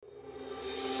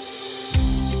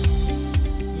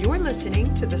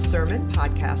listening to the Sermon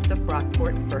Podcast of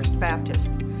Brockport First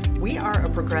Baptist. We are a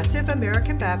progressive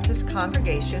American Baptist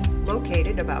congregation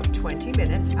located about 20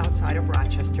 minutes outside of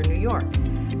Rochester, New York.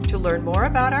 To learn more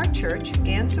about our church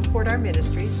and support our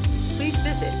ministries, please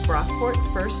visit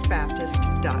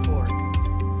brockportfirstbaptist.org.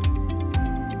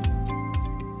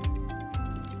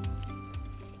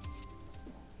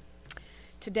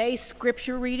 Today's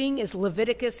scripture reading is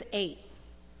Leviticus 8.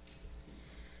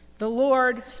 The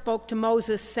Lord spoke to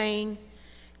Moses, saying,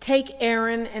 "Take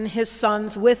Aaron and his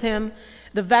sons with him,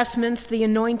 the vestments, the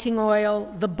anointing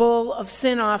oil, the bull of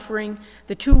sin offering,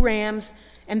 the 2 rams,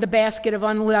 and the basket of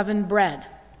unleavened bread,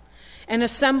 and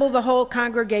assemble the whole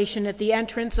congregation at the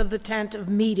entrance of the tent of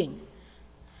meeting."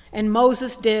 And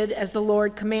Moses did as the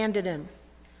Lord commanded him.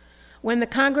 When the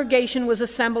congregation was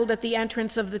assembled at the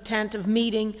entrance of the tent of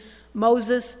meeting,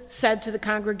 Moses said to the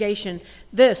congregation,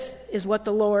 "This is what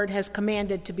the Lord has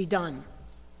commanded to be done."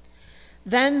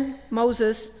 Then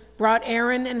Moses brought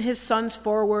Aaron and his sons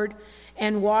forward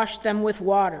and washed them with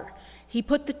water. He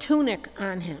put the tunic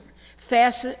on him,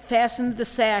 fastened the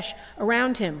sash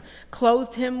around him,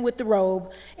 clothed him with the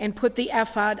robe, and put the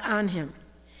ephod on him.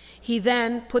 He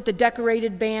then put the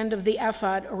decorated band of the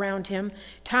ephod around him,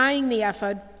 tying the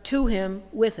ephod to him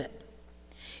with it.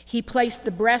 He placed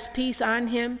the breastpiece on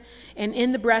him, and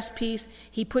in the breastpiece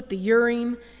he put the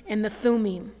Urim and the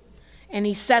Thummim. And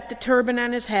he set the turban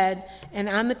on his head, and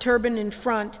on the turban in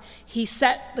front he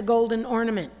set the golden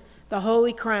ornament, the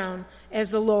holy crown, as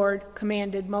the Lord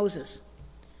commanded Moses.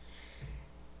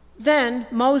 Then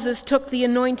Moses took the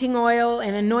anointing oil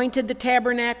and anointed the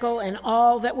tabernacle and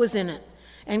all that was in it,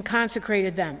 and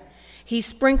consecrated them. He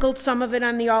sprinkled some of it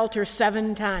on the altar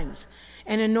 7 times,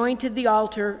 and anointed the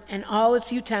altar and all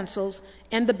its utensils,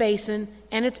 and the basin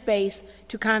and its base,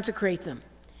 to consecrate them.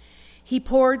 He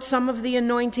poured some of the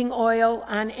anointing oil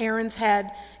on Aaron's head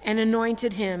and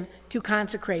anointed him to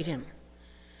consecrate him.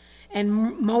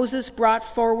 And Moses brought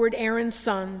forward Aaron's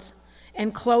sons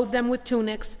and clothed them with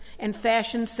tunics and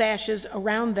fashioned sashes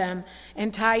around them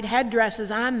and tied headdresses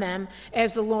on them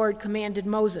as the Lord commanded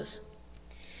Moses.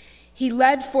 He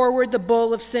led forward the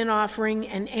bull of sin offering,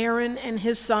 and Aaron and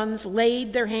his sons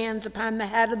laid their hands upon the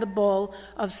head of the bull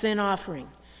of sin offering,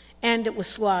 and it was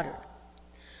slaughtered.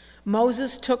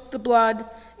 Moses took the blood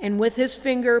and with his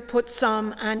finger put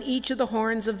some on each of the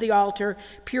horns of the altar,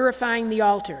 purifying the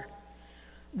altar.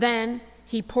 Then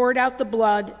he poured out the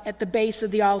blood at the base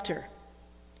of the altar.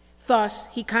 Thus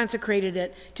he consecrated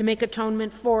it to make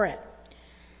atonement for it.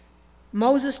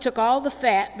 Moses took all the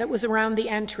fat that was around the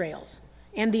entrails,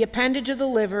 and the appendage of the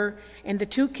liver, and the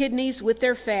 2 kidneys with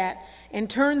their fat, and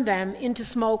turned them into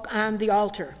smoke on the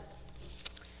altar.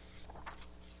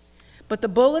 But the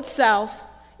bull itself,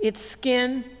 its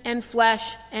skin and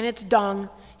flesh and its dung,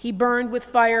 he burned with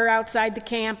fire outside the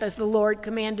camp as the Lord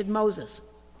commanded Moses.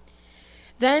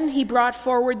 Then he brought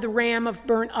forward the ram of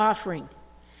burnt offering.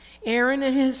 Aaron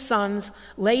and his sons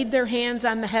laid their hands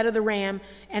on the head of the ram,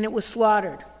 and it was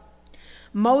slaughtered.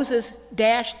 Moses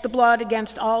dashed the blood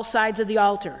against all sides of the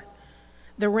altar.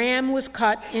 The ram was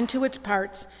cut into its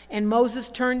parts, and Moses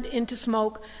turned into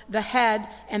smoke the head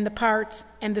and the parts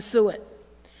and the suet.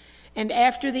 And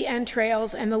after the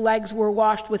entrails and the legs were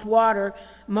washed with water,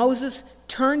 Moses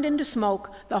turned into smoke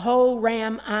the whole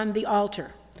ram on the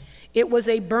altar. It was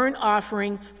a burnt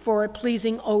offering for a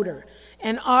pleasing odor,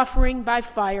 an offering by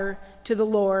fire to the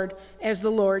Lord, as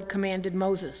the Lord commanded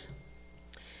Moses.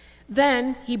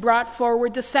 Then he brought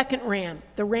forward the 2nd ram,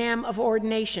 the ram of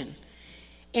ordination.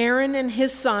 Aaron and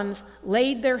his sons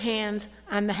laid their hands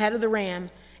on the head of the ram,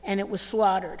 and it was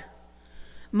slaughtered.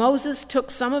 Moses took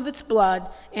some of its blood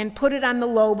and put it on the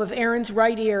lobe of Aaron's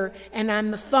right ear, and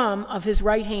on the thumb of his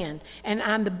right hand, and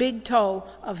on the big toe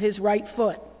of his right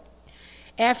foot.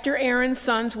 After Aaron's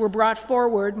sons were brought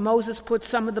forward, Moses put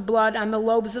some of the blood on the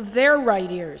lobes of their right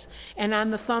ears, and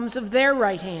on the thumbs of their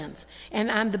right hands,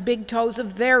 and on the big toes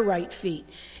of their right feet.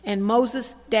 And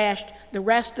Moses dashed the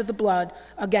rest of the blood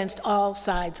against all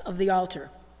sides of the altar.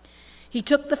 He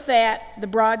took the fat, the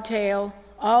broad tail,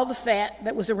 all the fat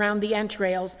that was around the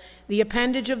entrails, the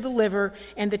appendage of the liver,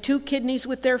 and the 2 kidneys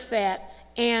with their fat,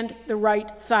 and the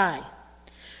right thigh.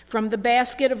 From the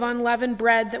basket of unleavened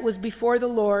bread that was before the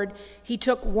Lord, he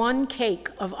took 1 cake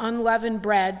of unleavened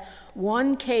bread,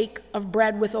 1 cake of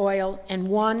bread with oil, and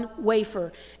 1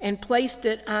 wafer, and placed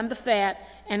it on the fat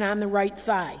and on the right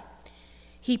thigh.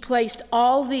 He placed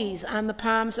all these on the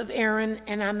palms of Aaron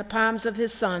and on the palms of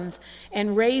his sons,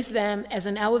 and raised them as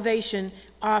an elevation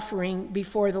offering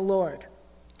before the Lord.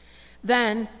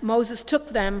 Then Moses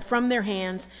took them from their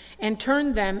hands and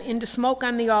turned them into smoke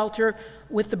on the altar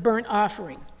with the burnt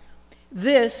offering.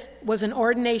 This was an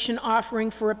ordination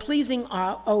offering for a pleasing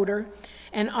odor,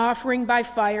 an offering by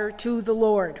fire to the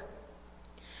Lord.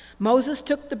 Moses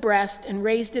took the breast and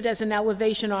raised it as an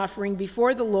elevation offering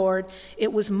before the Lord.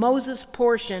 It was Moses'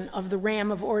 portion of the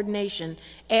ram of ordination,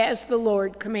 as the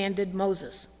Lord commanded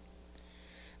Moses.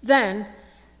 Then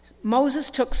Moses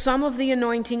took some of the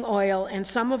anointing oil and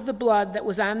some of the blood that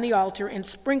was on the altar and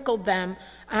sprinkled them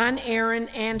on Aaron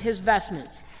and his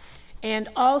vestments, and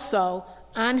also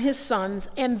on his sons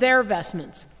and their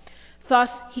vestments.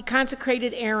 Thus he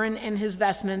consecrated Aaron and his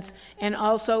vestments, and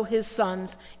also his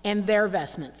sons and their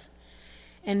vestments.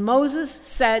 And Moses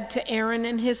said to Aaron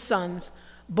and his sons,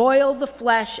 "Boil the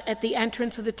flesh at the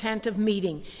entrance of the tent of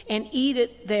meeting, and eat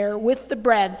it there with the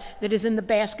bread that is in the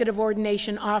basket of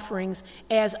ordination offerings,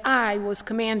 as I was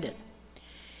commanded.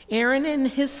 Aaron and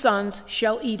his sons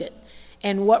shall eat it,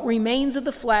 and what remains of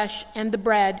the flesh and the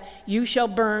bread you shall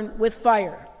burn with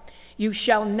fire. You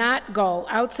shall not go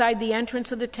outside the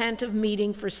entrance of the tent of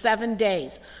meeting for 7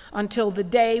 days, until the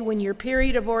day when your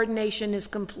period of ordination is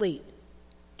complete.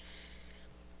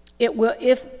 It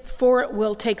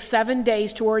will take 7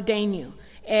 days to ordain you,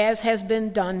 as has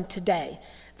been done today.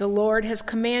 The Lord has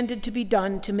commanded to be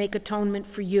done to make atonement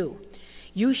for you.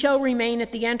 You shall remain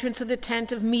at the entrance of the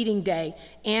tent of meeting day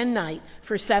and night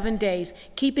for 7 days,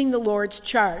 keeping the Lord's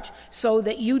charge, so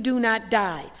that you do not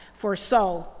die, for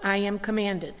so I am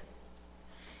commanded."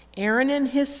 Aaron and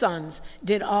his sons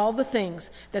did all the things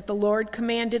that the Lord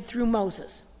commanded through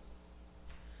Moses.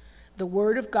 The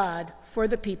word of God for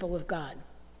the people of God.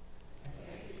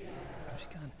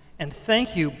 And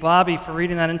thank you, Bobby, for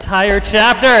reading that entire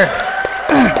chapter.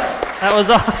 That was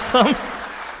awesome.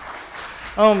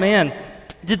 Oh man,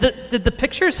 did the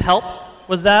pictures help?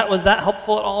 Was that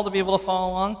helpful at all to be able to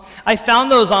follow along? I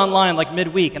found those online like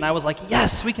midweek, and I was like,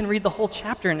 yes, we can read the whole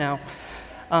chapter now.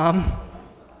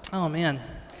 Oh man.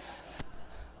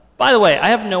 By the way, I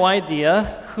have no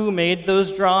idea who made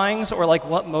those drawings or like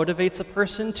what motivates a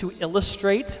person to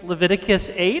illustrate Leviticus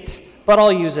 8, but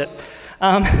I'll use it.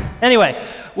 Anyway,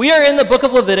 we are in the book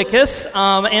of Leviticus,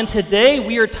 and today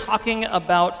we are talking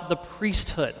about the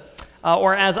priesthood,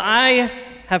 or as I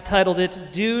have titled it,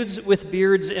 Dudes with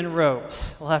Beards and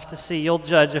Robes. We'll have to see. You'll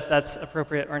judge if that's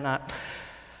appropriate or not.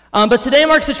 But today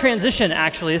marks a transition,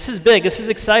 actually. This is big. This is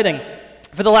exciting.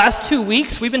 For the last 2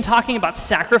 weeks, we've been talking about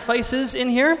sacrifices in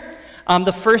here.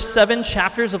 The first 7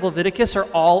 chapters of Leviticus are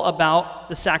all about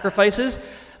the sacrifices.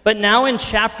 But now in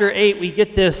chapter 8, we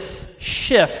get this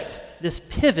shift, this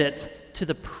pivot to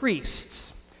the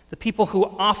priests, the people who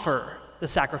offer the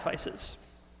sacrifices.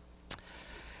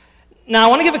 Now, I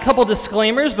want to give a couple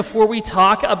disclaimers before we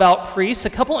talk about priests, a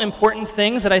couple important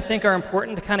things that I think are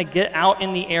important to kind of get out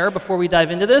in the air before we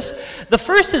dive into this. The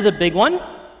first is a big one,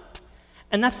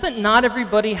 and that's that not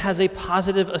everybody has a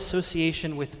positive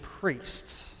association with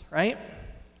priests, right?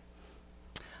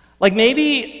 Like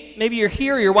maybe you're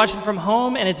here, you're watching from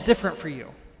home, and it's different for you.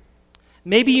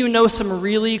 Maybe you know some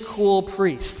really cool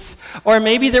priests. Or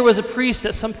maybe there was a priest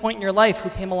at some point in your life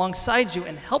who came alongside you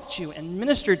and helped you and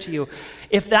ministered to you.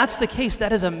 If that's the case,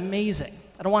 that is amazing.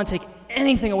 I don't want to take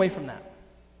anything away from that.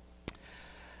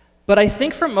 But I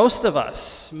think for most of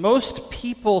us, most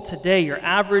people today, your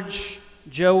average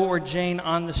Joe or Jane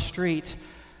on the street,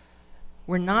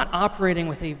 we're not operating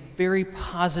with a very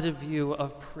positive view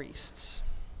of priests.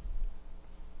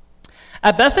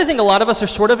 At best, I think a lot of us are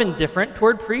sort of indifferent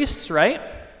toward priests, right?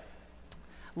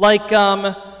 Like,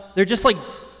 they're just like,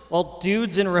 well,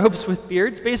 dudes in robes with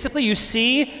beards, basically. You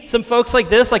see some folks like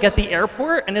this, like at the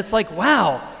airport, and it's like,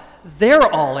 wow,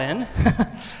 they're all in.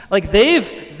 Like,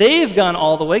 they've gone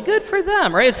all the way. Good for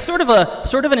them, right? It's sort of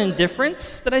an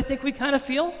indifference that I think we kind of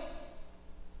feel.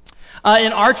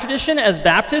 In our tradition as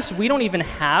Baptists, we don't even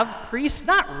have priests,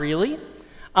 not really.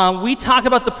 We talk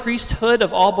about the priesthood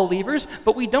of all believers,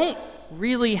 but we don't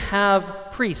really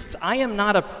have priests. I am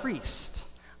not a priest.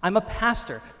 I'm a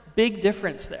pastor. Big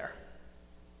difference there.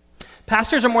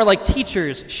 Pastors are more like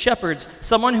teachers, shepherds,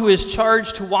 someone who is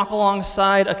charged to walk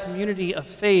alongside a community of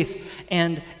faith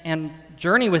and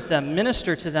journey with them,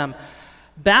 minister to them.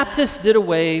 Baptists did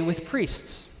away with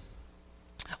priests.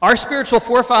 Our spiritual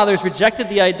forefathers rejected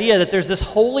the idea that there's this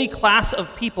holy class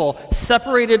of people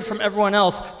separated from everyone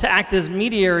else to act as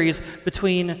mediaries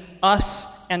between us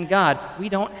and God. We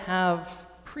don't have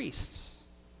priests.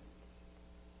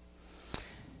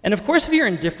 And of course, if you're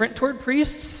indifferent toward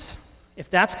priests, if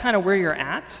that's kind of where you're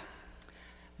at,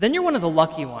 then you're one of the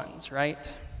lucky ones,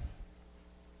 right?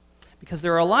 Because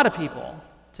there are a lot of people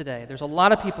today, there's a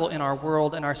lot of people in our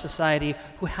world and our society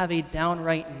who have a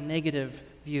downright negative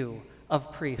view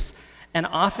of priests, and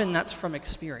often that's from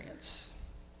experience.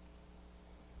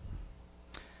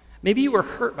 Maybe you were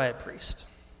hurt by a priest.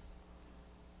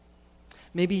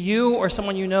 Maybe you or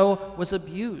someone you know was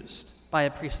abused by a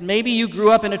priest. Maybe you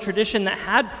grew up in a tradition that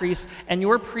had priests and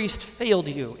your priest failed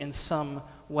you in some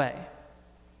way.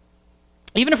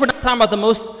 Even if we're not talking about the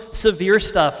most severe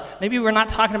stuff, maybe we're not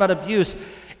talking about abuse,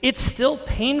 it's still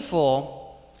painful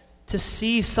to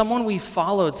see someone we've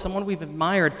followed, someone we've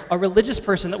admired, a religious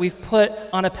person that we've put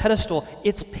on a pedestal.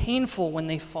 It's painful when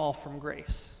they fall from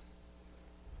grace.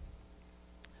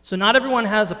 So not everyone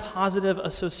has a positive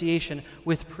association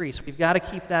with priests. We've got to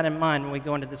keep that in mind when we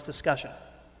go into this discussion.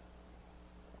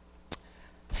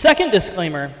 Second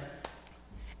disclaimer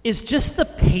is just the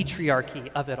patriarchy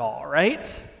of it all,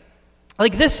 right?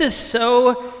 Like, this is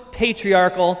so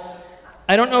patriarchal.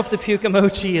 I don't know if the puke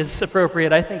emoji is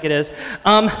appropriate. I think it is.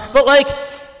 But like,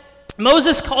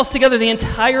 Moses calls together the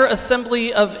entire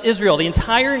assembly of Israel, the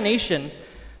entire nation,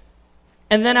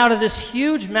 and then out of this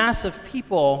huge mass of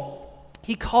people,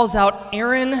 he calls out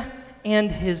Aaron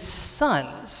and his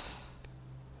sons.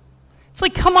 It's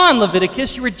like, come on,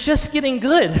 Leviticus, you were just getting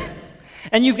good,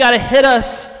 and you've got to hit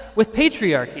us with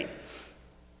patriarchy.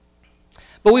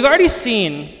 But we've already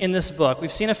seen in this book,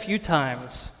 we've seen a few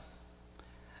times,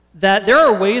 that there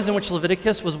are ways in which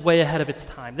Leviticus was way ahead of its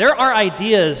time. There are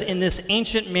ideas in this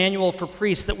ancient manual for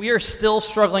priests that we are still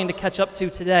struggling to catch up to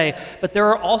today, but there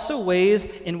are also ways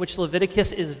in which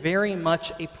Leviticus is very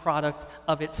much a product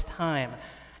of its time.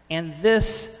 And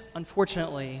this,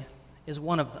 unfortunately, is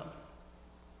one of them.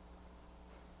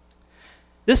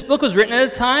 This book was written at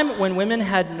a time when women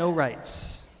had no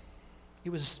rights. It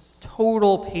was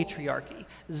total patriarchy,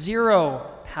 zero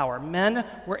power. Men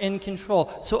were in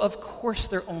control. So of course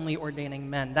they're only ordaining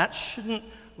men. That shouldn't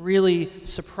really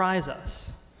surprise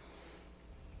us.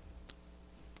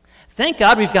 Thank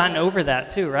God we've gotten over that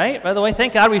too, right? By the way,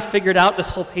 thank God we've figured out this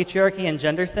whole patriarchy and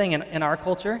gender thing in our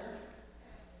culture.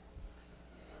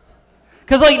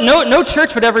 Because like no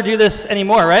church would ever do this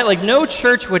anymore, right? Like no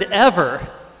church would ever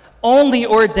only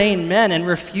ordain men and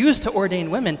refuse to ordain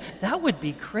women. That would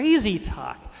be crazy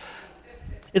talk.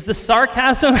 Is the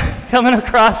sarcasm coming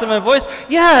across in my voice?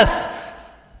 Yes,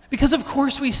 because of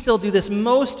course we still do this.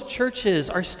 Most churches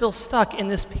are still stuck in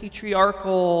this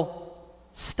patriarchal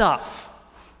stuff.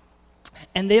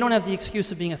 And they don't have the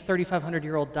excuse of being a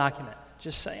 3,500-year-old document,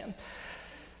 just saying.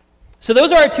 So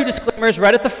those are our two disclaimers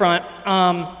right at the front.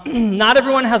 Not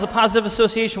everyone has a positive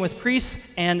association with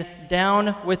priests, and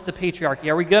down with the patriarchy.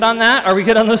 Are we good on that? Are we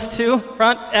good on those two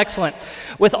front? Excellent.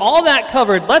 With all that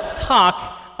covered, let's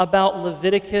talk about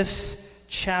Leviticus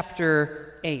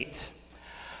chapter 8.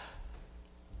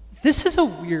 This is a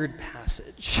weird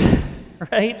passage,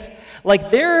 right?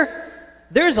 Like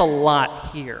there's a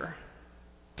lot here.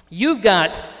 You've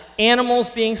got animals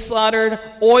being slaughtered,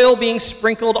 oil being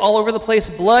sprinkled all over the place,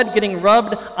 blood getting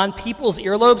rubbed on people's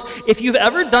earlobes. If you've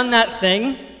ever done that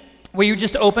thing where you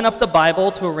just open up the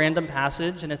Bible to a random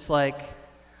passage and it's like,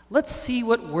 let's see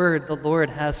what word the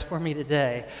Lord has for me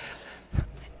today.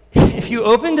 If you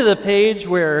open to the page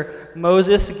where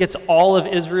Moses gets all of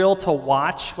Israel to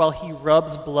watch while he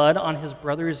rubs blood on his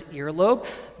brother's earlobe,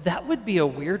 that would be a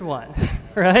weird one,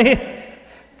 right?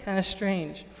 It's kind of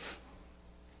strange.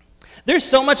 There's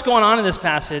so much going on in this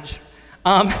passage.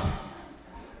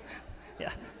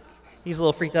 Yeah, he's a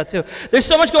little freaked out too. There's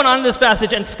so much going on in this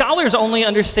passage, and scholars only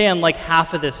understand like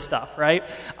half of this stuff, right?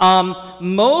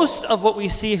 Most of what we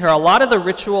see here, a lot of the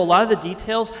ritual, a lot of the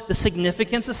details, the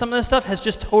significance of some of this stuff has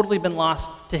just totally been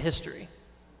lost to history.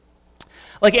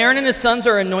 Like Aaron and his sons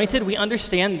are anointed, we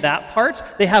understand that part.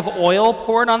 They have oil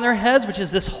poured on their heads, which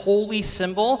is this holy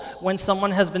symbol when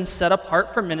someone has been set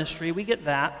apart for ministry. We get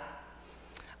that.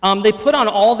 They put on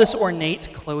all this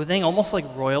ornate clothing, almost like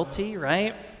royalty,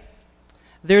 right?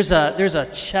 There's a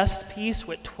chest piece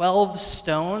with 12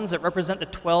 stones that represent the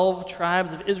 12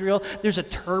 tribes of Israel. There's a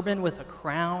turban with a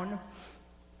crown.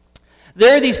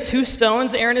 There are these two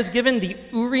stones Aaron is given, the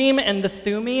Urim and the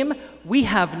Thummim. We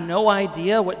have no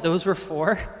idea what those were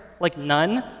for, like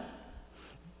none.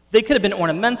 They could have been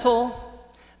ornamental.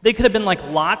 They could have been like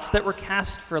lots that were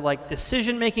cast for like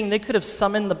decision making. They could have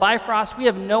summoned the Bifrost. We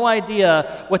have no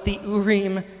idea what the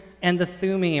Urim and the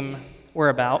Thummim were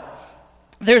about.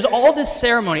 There's all this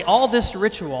ceremony, all this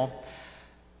ritual.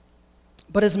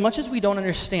 But as much as we don't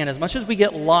understand, as much as we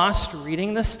get lost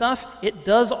reading this stuff, it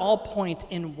does all point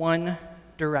in one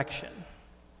direction.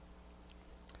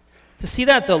 To see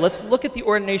that though, let's look at the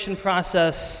ordination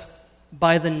process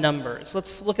by the numbers.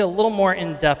 Let's look a little more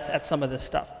in depth at some of this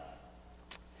stuff.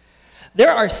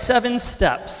 There are 7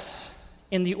 steps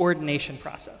in the ordination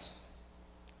process.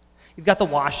 You've got the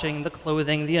washing, the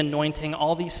clothing, the anointing,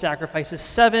 all these sacrifices,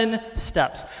 7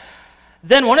 steps.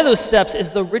 Then one of those steps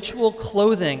is the ritual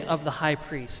clothing of the high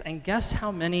priest. And guess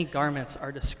how many garments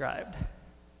are described?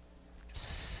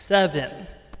 7.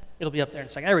 It'll be up there in a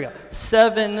second. There we go.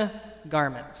 7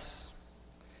 garments.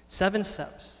 7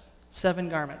 steps. 7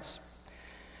 garments.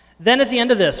 Then at the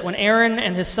end of this, when Aaron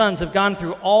and his sons have gone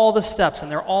through all the steps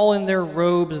and they're all in their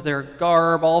robes, their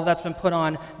garb, all of that's been put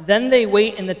on, then they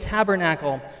wait in the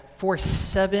tabernacle for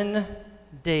 7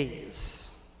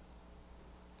 days.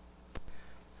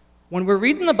 When we're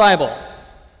reading the Bible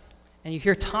and you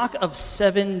hear talk of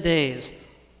 7 days,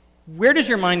 where does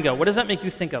your mind go? What does that make you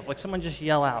think of? Like someone just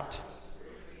yell out.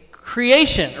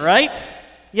 Creation, right?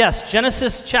 Yes,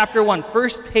 Genesis chapter 1,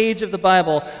 first page of the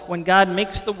Bible, when God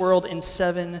makes the world in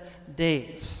 7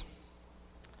 days.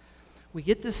 We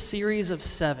get this series of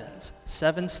 7s,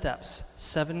 7 steps,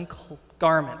 7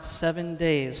 garments, 7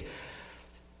 days,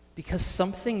 because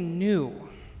something new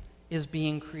is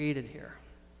being created here.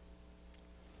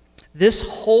 This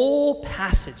whole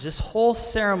passage, this whole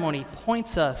ceremony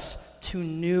points us to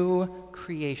new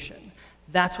creation.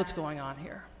 That's what's going on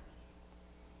here.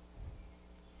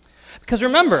 Because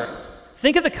remember,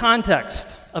 think of the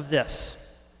context of this.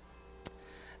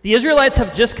 The Israelites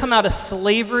have just come out of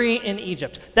slavery in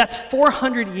Egypt. That's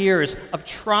 400 years of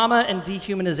trauma and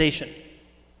dehumanization.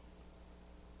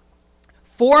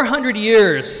 400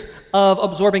 years of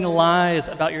absorbing lies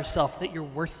about yourself, that you're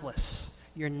worthless,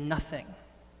 you're nothing.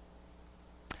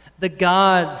 The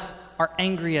gods are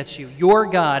angry at you. Your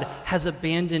God has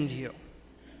abandoned you.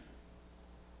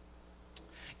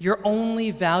 Your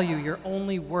only value, your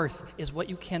only worth is what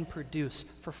you can produce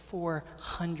for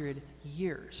 400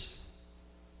 years.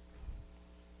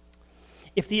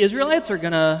 If the Israelites are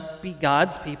going to be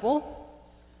God's people,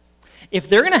 if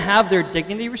they're going to have their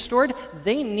dignity restored,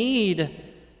 they need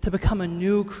to become a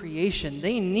new creation.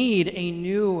 They need a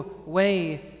new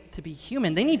way to be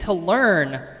human. They need to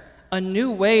learn a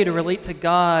new way to relate to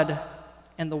God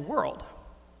and the world.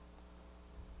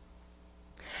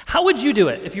 How would you do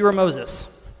it if you were Moses?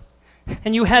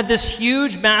 And you had this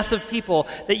huge mass of people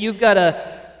that you've got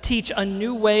to teach a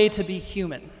new way to be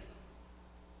human.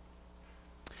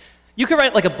 You could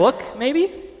write like a book,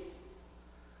 maybe.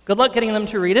 Good luck getting them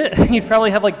to read it. You'd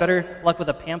probably have like better luck with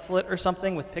a pamphlet or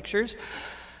something with pictures.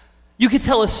 You could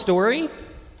tell a story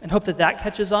and hope that that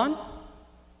catches on.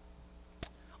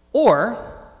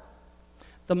 Or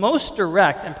the most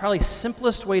direct and probably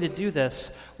simplest way to do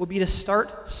this would be to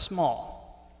start small.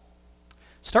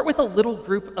 Start with a little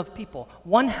group of people,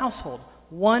 one household,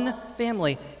 one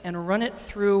family, and run it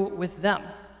through with them.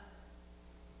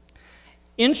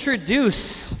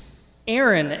 Introduce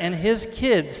Aaron and his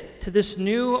kids to this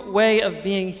new way of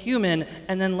being human,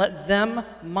 and then let them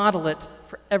model it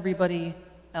for everybody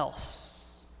else.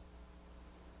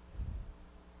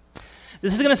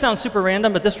 This is going to sound super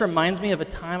random, but this reminds me of a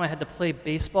time I had to play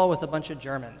baseball with a bunch of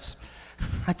Germans.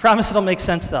 I promise it'll make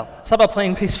sense, though. It's not about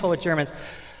playing baseball with Germans.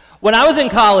 When I was in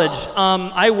college,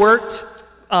 I worked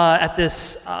at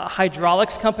this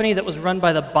hydraulics company that was run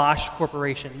by the Bosch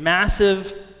Corporation,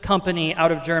 massive company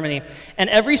out of Germany. And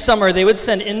every summer, they would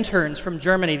send interns from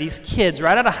Germany, these kids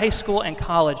right out of high school and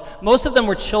college. Most of them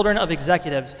were children of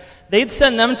executives. They'd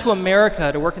send them to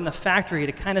America to work in the factory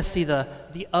to kind of see the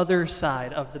other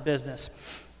side of the business.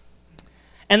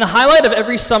 And the highlight of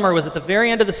every summer was at the very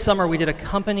end of the summer, we did a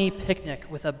company picnic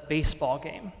with a baseball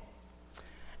game.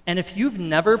 And if you've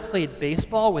never played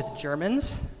baseball with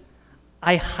Germans,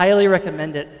 I highly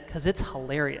recommend it because it's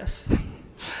hilarious.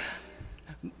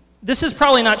 This is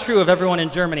probably not true of everyone in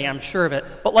Germany, I'm sure of it,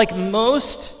 but like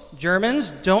most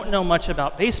Germans don't know much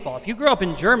about baseball. If you grow up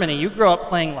in Germany, you grow up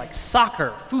playing like soccer,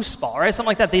 Fußball, right? Something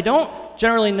like that. They don't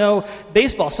generally know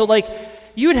baseball. So like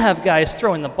you'd have guys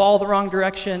throwing the ball the wrong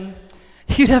direction.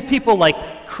 You'd have people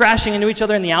like crashing into each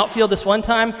other in the outfield. This one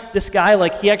time, this guy,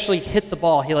 like he actually hit the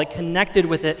ball. He like connected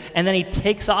with it, and then he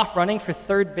takes off running for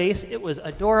third base. It was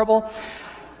adorable.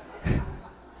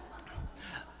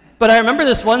 But I remember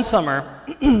this one summer,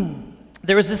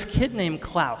 there was this kid named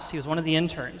Klaus. He was one of the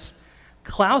interns.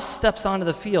 Klaus steps onto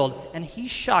the field, and he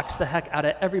shocks the heck out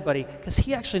of everybody because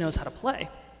he actually knows how to play.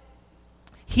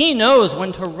 He knows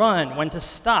when to run, when to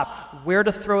stop, where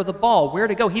to throw the ball, where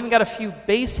to go. He even got a few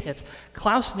base hits.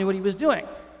 Klaus knew what he was doing.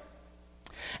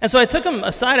 And so I took him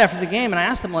aside after the game, and I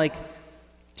asked him, like,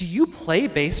 do you play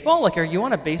baseball? Like, are you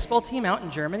on a baseball team out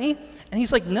in Germany? And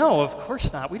he's like, no, of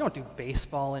course not. We don't do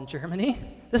baseball in Germany.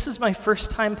 This is my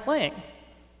first time playing.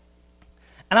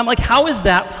 And I'm like, how is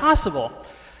that possible?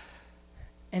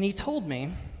 And he told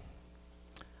me,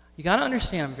 you got to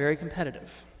understand, I'm very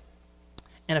competitive.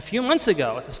 And a few months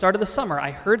ago, at the start of the summer,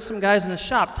 I heard some guys in the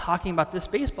shop talking about this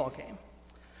baseball game.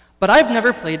 But I've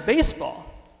never played baseball.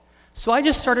 So I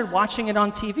just started watching it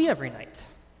on TV every night.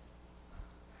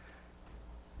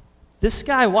 This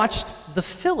guy watched the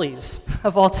Phillies,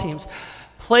 of all teams,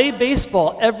 play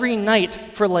baseball every night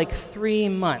for like 3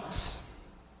 months.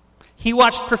 He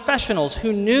watched professionals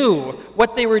who knew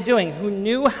what they were doing, who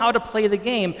knew how to play the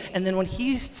game, and then when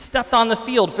he stepped on the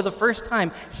field for the first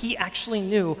time, he actually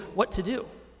knew what to do.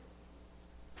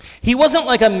 He wasn't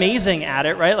like amazing at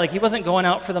it, right? Like he wasn't going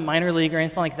out for the minor league or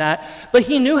anything like that, but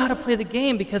he knew how to play the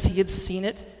game because he had seen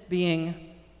it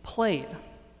being played.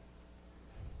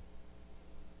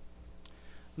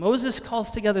 Moses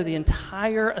calls together the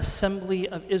entire assembly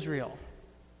of Israel,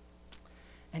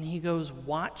 and he goes,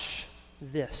 watch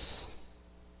this.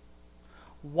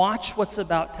 Watch what's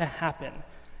about to happen.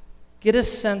 Get a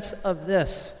sense of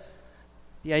this.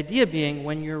 The idea being,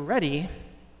 when you're ready,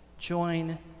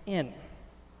 join in.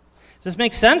 Does this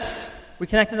make sense? We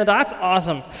connecting the dots?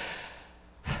 Awesome.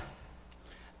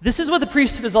 This is what the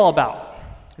priesthood is all about.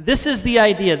 This is the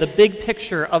idea, the big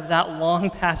picture of that long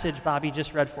passage Bobby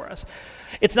just read for us.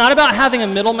 It's not about having a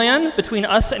middleman between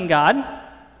us and God.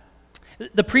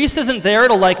 The priest isn't there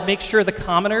to make sure the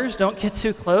commoners don't get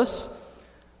too close.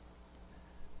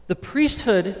 The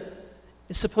priesthood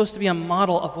is supposed to be a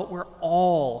model of what we're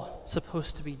all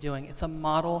supposed to be doing. It's a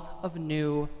model of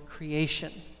new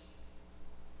creation.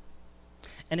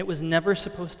 And it was never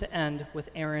supposed to end with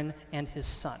Aaron and his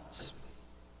sons.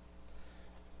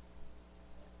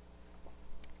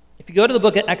 If you go to the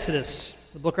book of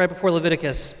Exodus, the book right before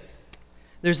Leviticus,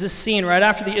 there's this scene right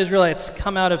after the Israelites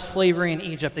come out of slavery in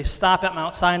Egypt. They stop at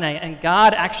Mount Sinai, and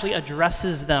God actually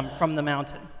addresses them from the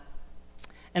mountain.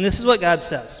 And this is what God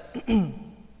says.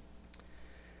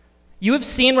 You have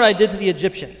seen what I did to the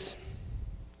Egyptians,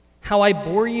 how I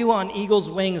bore you on eagle's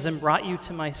wings and brought you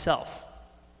to myself.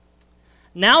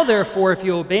 Now, therefore, if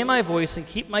you obey my voice and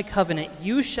keep my covenant,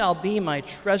 you shall be my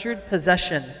treasured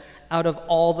possession out of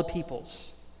all the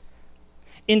peoples.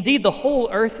 Indeed, the whole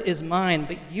earth is mine,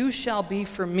 but you shall be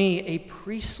for me a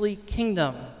priestly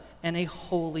kingdom and a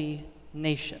holy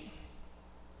nation.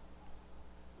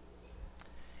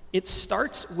 It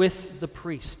starts with the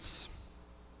priests,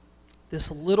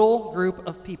 this little group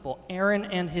of people, Aaron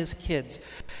and his kids.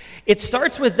 It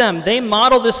starts with them. They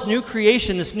model this new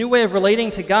creation, this new way of relating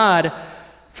to God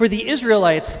for the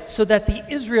Israelites so that the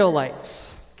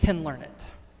Israelites can learn it.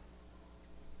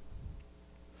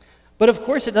 But of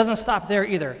course, it doesn't stop there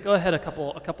either. Go ahead a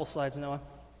couple slides, Noah.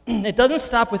 It doesn't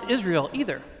stop with Israel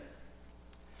either.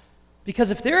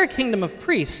 Because if they're a kingdom of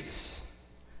priests,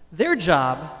 their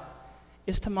job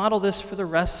is to model this for the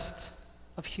rest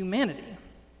of humanity.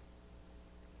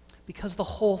 Because the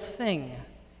whole thing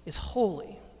is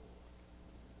holy.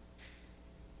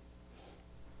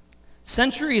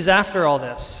 Centuries after all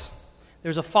this,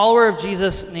 there's a follower of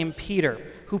Jesus named Peter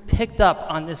who picked up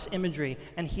on this imagery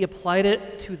and he applied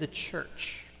it to the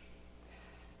church.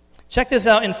 Check this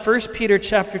out in 1 Peter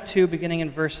chapter 2, beginning in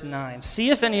verse 9. See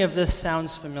if any of this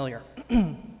sounds familiar.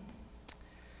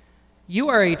 You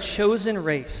are a chosen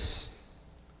race,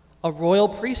 a royal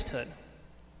priesthood,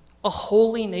 a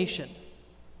holy nation,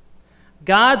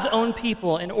 God's own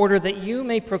people, in order that you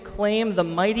may proclaim the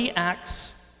mighty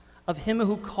acts of him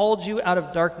who called you out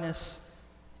of darkness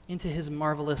into his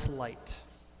marvelous light.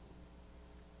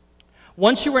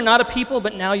 Once you were not a people,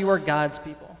 but now you are God's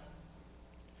people.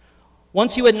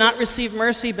 Once you had not received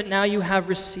mercy, but now you have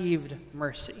received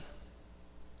mercy.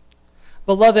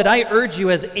 Beloved, I urge you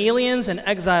as aliens and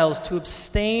exiles to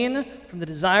abstain from the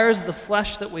desires of the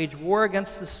flesh that wage war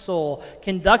against the soul.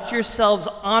 Conduct yourselves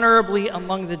honorably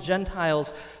among the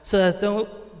Gentiles, so that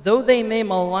though they may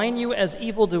malign you as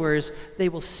evildoers, they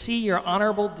will see your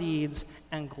honorable deeds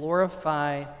and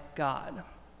glorify God.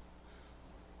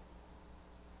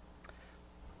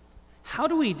 How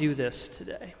do we do this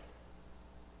today?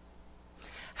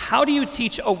 How do you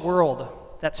teach a world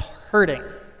that's hurting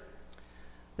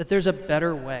that there's a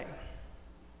better way,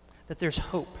 that there's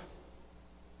hope?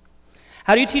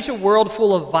 How do you teach a world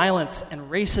full of violence and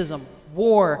racism,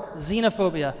 war,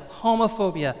 xenophobia,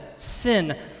 homophobia,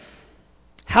 sin?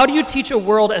 How do you teach a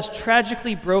world as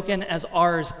tragically broken as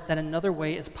ours that another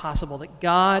way is possible, that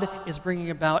God is bringing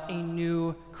about a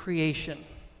new creation?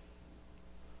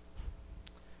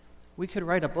 We could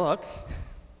write a book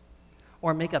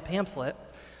or make a pamphlet,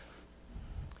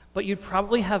 but you'd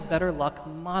probably have better luck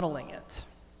modeling it.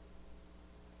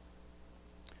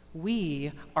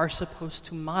 We are supposed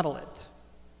to model it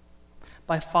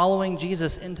by following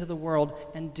Jesus into the world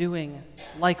and doing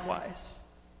likewise.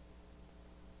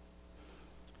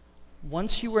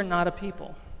 Once you were not a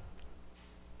people,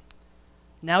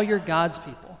 now you're God's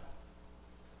people.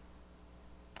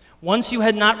 Once you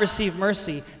had not received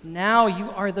mercy, now you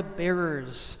are the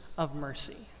bearers of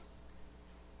mercy,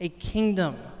 a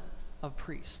kingdom of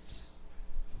priests.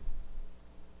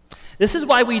 This is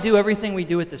why we do everything we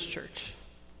do at this church.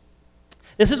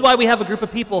 This is why we have a group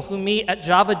of people who meet at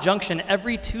Java Junction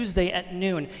every Tuesday at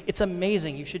noon. It's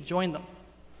amazing. You should join them.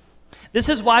 This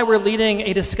is why we're leading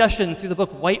a discussion through the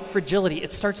book White Fragility.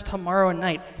 It starts tomorrow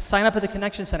night. Sign up at the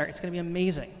Connection Center. It's going to be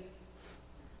amazing.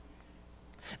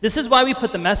 This is why we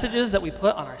put the messages that we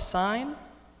put on our sign.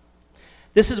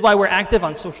 This is why we're active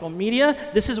on social media.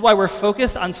 This is why we're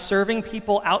focused on serving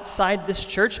people outside this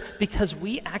church, because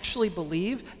we actually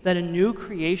believe that a new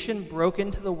creation broke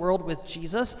into the world with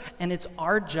Jesus, and it's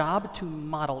our job to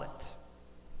model it.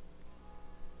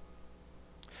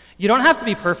 You don't have to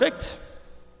be perfect.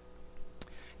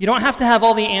 You don't have to have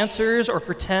all the answers or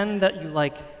pretend that you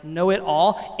know it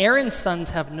all. Aaron's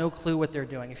sons have no clue what they're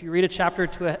doing. If you read a chapter or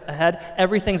two ahead,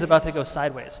 everything's about to go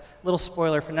sideways. Little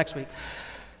spoiler for next week.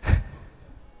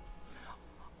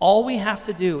 All we have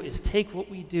to do is take what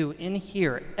we do in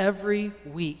here every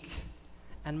week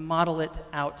and model it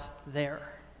out there.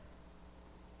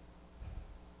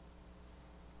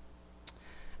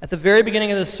 At the very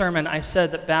beginning of this sermon, I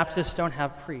said that Baptists don't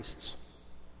have priests.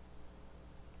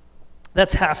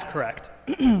 That's half correct.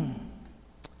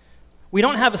 We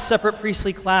don't have a separate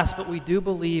priestly class, but we do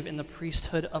believe in the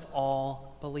priesthood of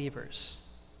all believers.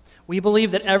 We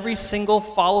believe that every single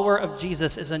follower of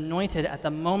Jesus is anointed at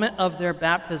the moment of their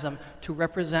baptism to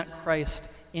represent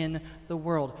Christ in the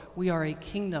world. We are a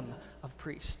kingdom of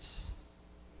priests.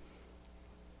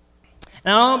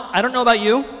 Now, I don't know about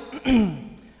you,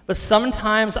 but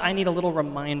sometimes I need a little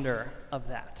reminder of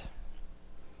that.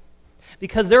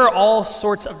 Because there are all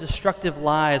sorts of destructive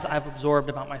lies I've absorbed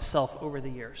about myself over the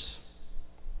years.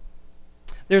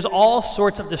 There's all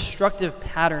sorts of destructive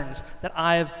patterns that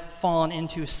I've fallen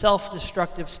into,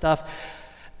 self-destructive stuff.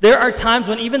 There are times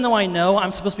when, even though I know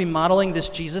I'm supposed to be modeling this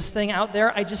Jesus thing out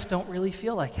there, I just don't really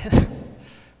feel like it.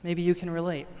 Maybe you can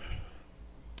relate.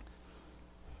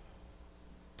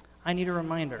 I need a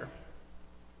reminder.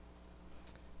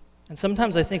 And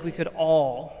sometimes I think we could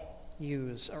all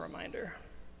use a reminder.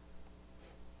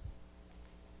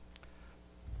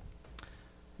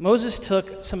 Moses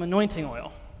took some anointing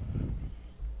oil.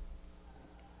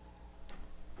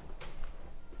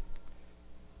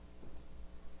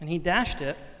 And he dashed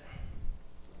it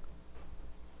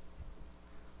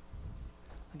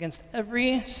against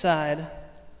every side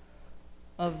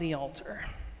of the altar.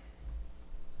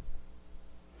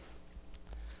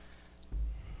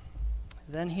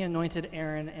 Then he anointed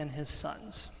Aaron and his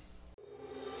sons.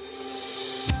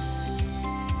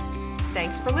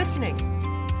 Thanks for listening.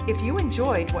 If you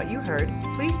enjoyed what you heard,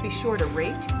 please be sure to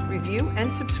rate, review,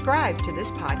 and subscribe to this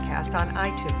podcast on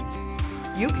iTunes.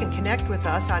 You can connect with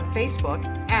us on Facebook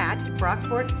at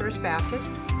Brockport First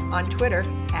Baptist, on Twitter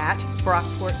at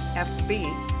BrockportFB,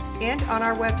 and on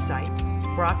our website,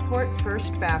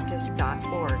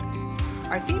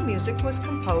 brockportfirstbaptist.org. Our theme music was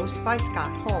composed by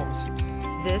Scott Holmes.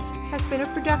 This has been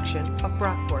a production of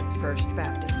Brockport First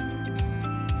Baptist.